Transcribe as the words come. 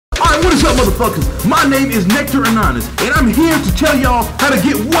What is up, motherfuckers? My name is Nectar Anonymous, and I'm here to tell y'all how to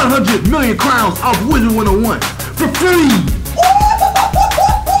get 100 million crowns off Wizard101 for free.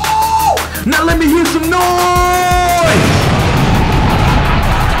 Now let me hear some noise.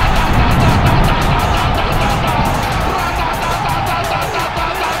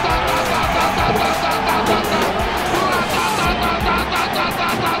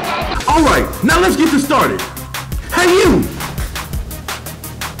 Alright, now let's get this started. Hey you!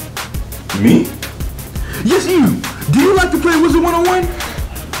 Me? Yes you! Do you like to play Wizard101?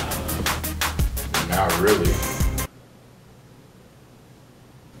 Not really.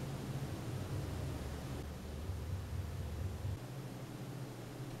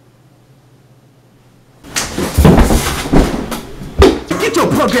 Get your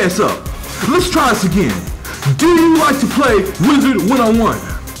punk ass up! Let's try this again. Do you like to play Wizard101?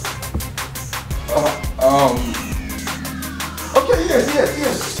 Okay,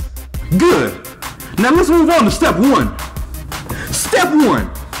 yes. Good. Now let's move on to step one. Step one.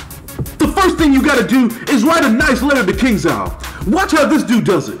 The first thing you gotta do is write a nice letter to King Zhao. Watch how this dude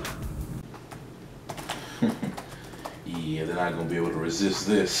does it. Yeah, they're not gonna be able to resist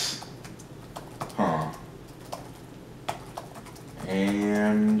this. Huh.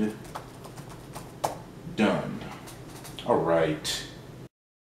 And done. Alright.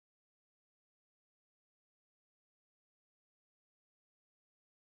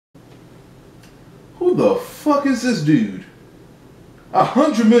 Who the fuck is this dude?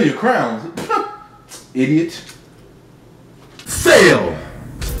 100 million crowns? Idiot. Fail!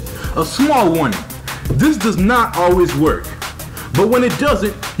 A small warning. This does not always work. But when it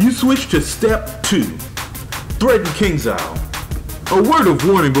doesn't, you switch to step 2. Threaten King Zhao. A word of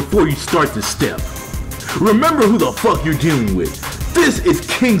warning before you start this step. Remember who the fuck you're dealing with. This is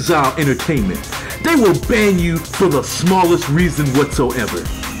King Zhao Entertainment. They will ban you for the smallest reason whatsoever.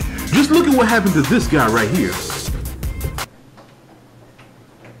 Just look at what happened to this guy right here.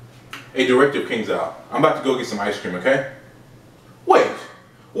 Hey, Director King Zhao, I'm about to go get some ice cream, okay? Wait,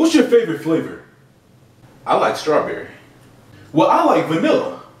 what's your favorite flavor? I like strawberry. Well, I like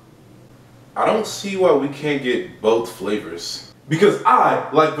vanilla. I don't see why we can't get both flavors. Because I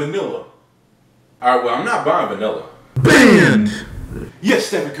like vanilla. Alright, well, I'm not buying vanilla. Banned! Yes,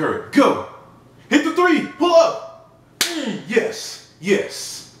 Stephen Curry, go! Hit the 3, pull up! Yes.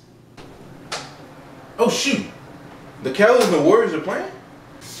 Oh shoot, the Cavaliers and the Warriors are playing?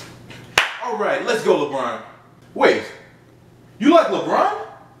 Alright, let's go LeBron. Wait, you like LeBron?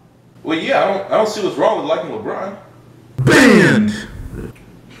 Well yeah, I don't see what's wrong with liking LeBron. Banned!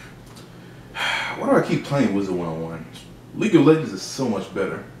 Why do I keep playing Wizard101? League of Legends is so much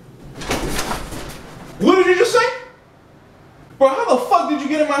better. What did you just say? Bro, how the fuck did you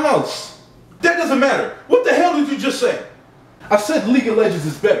get in my house? That doesn't matter. What the hell did you just say? I said League of Legends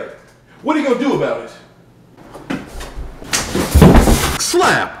is better. What are you gonna do about it?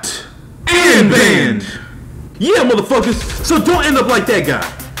 Slapped and banned. Yeah, motherfuckers, so don't end up like that guy.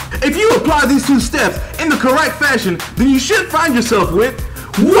 If you apply these 2 steps in the correct fashion, then you should find yourself with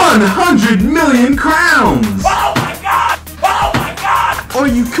 100 million crowns. Oh my god! Oh my god! Or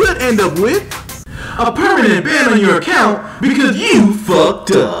you could end up with a permanent ban on your account because you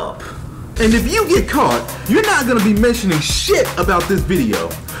fucked up. And if you get caught, you're not gonna be mentioning shit about this video,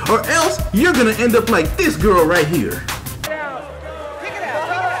 or else you're gonna end up like this girl right here.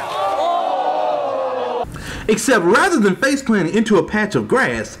 Except rather than face planting into a patch of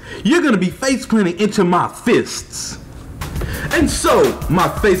grass, you're gonna be face planting into my fists. And so, my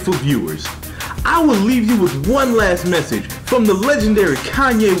faithful viewers, I will leave you with one last message from the legendary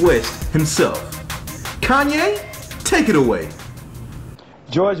Kanye West himself. Kanye, take it away.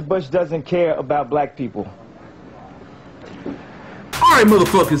 George Bush doesn't care about black people. Alright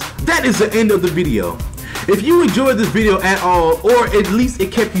motherfuckers, that is the end of the video. If you enjoyed this video at all, or at least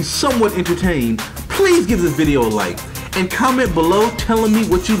it kept you somewhat entertained, please give this video a like, and comment below telling me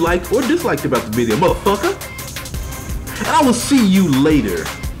what you liked or disliked about the video, motherfucker. And I will see you later.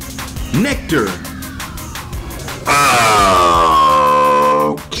 Nectar.